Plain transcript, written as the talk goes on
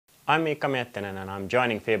I'm Miikka and I'm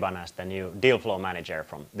joining FiBAN as the new deal flow manager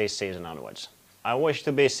from this season onwards. I wish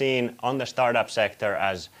to be seen on the startup sector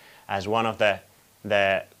as one of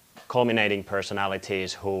the culminating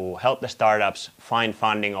personalities who help the startups find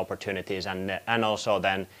funding opportunities and also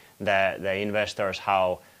then the investors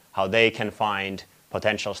how they can find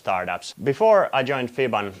potential startups. Before I joined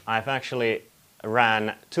FiBAN, I've actually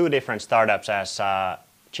ran two different startups as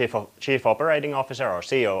Chief Operating Officer or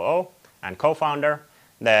COO and co-founder.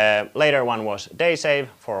 The later one was DaySave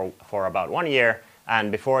for about 1 year,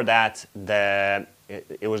 and before that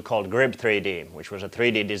it was called Grib 3D, which was a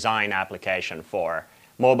 3D design application for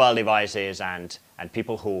mobile devices and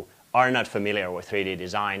people who are not familiar with 3D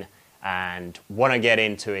design and want to get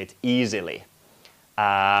into it easily.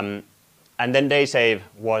 And then DaySave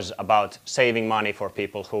was about saving money for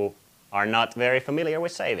people who are not very familiar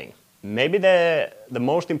with saving. Maybe the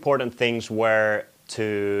most important things were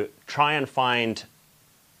to try and find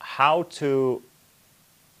how to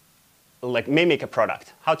mimic a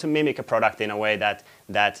product. How to mimic a product in a way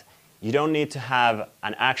that you don't need to have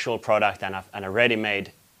an actual product and a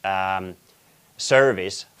ready-made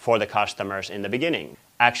service for the customers in the beginning.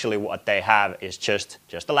 Actually, what they have is just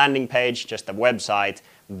a landing page, just a website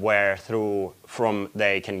where from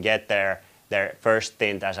they can get their first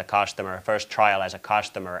stint as a customer, first trial as a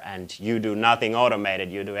customer, and you do nothing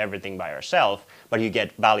automated, you do everything by yourself, but you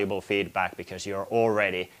get valuable feedback because you're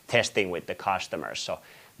already testing with the customers. So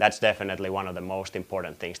that's definitely one of the most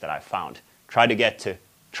important things that I've found. Try to get to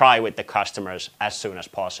try with the customers as soon as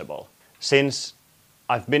possible. Since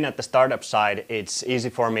I've been at the startup side, it's easy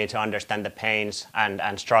for me to understand the pains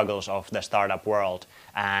and struggles of the startup world,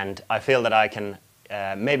 and I feel that I can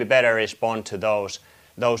maybe better respond to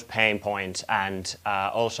those pain points and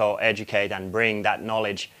also educate and bring that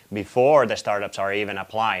knowledge before the startups are even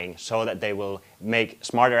applying, so that they will make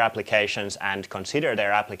smarter applications and consider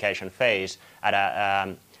their application phase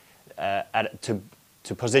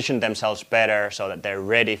to position themselves better so that they're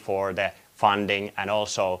ready for the funding, and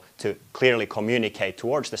also to clearly communicate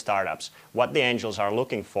towards the startups what the angels are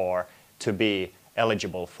looking for to be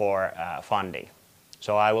eligible for funding.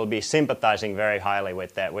 So I will be sympathizing very highly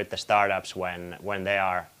with the startups when they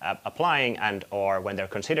are applying or when they're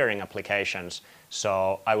considering applications.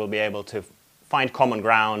 So I will be able to find common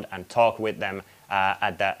ground and talk with them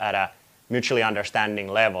at a mutually understanding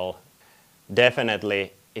level.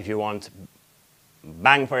 Definitely, if you want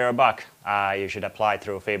bang for your buck, you should apply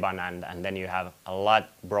through FiBAN, and then you have a lot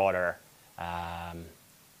broader, how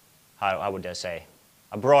would I say,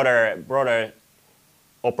 a broader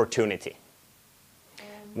opportunity.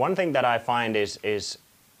 One thing that I find is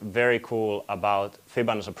very cool about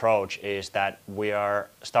FiBAN's approach is that we are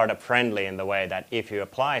startup friendly in the way that if you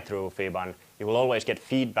apply through FiBAN, you will always get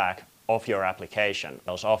feedback of your application.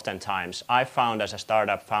 Oftentimes, I've found as a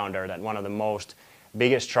startup founder that one of the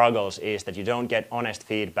biggest struggles is that you don't get honest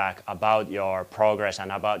feedback about your progress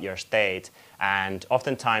and about your state. And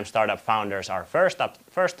oftentimes startup founders are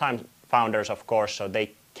first-time founders, of course, so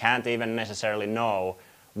they can't even necessarily know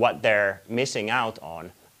what they're missing out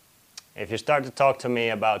on. If you start to talk to me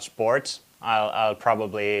about sports, I'll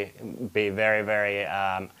probably be very, very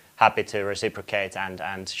happy to reciprocate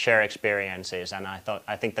and share experiences. And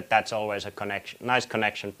I think that that's always a nice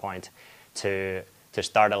connection point to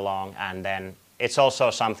start along. And then it's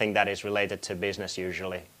also something that is related to business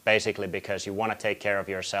usually, basically because you want to take care of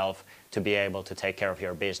yourself to be able to take care of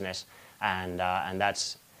your business, and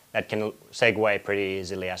that can segue pretty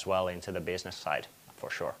easily as well into the business side, for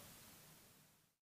sure.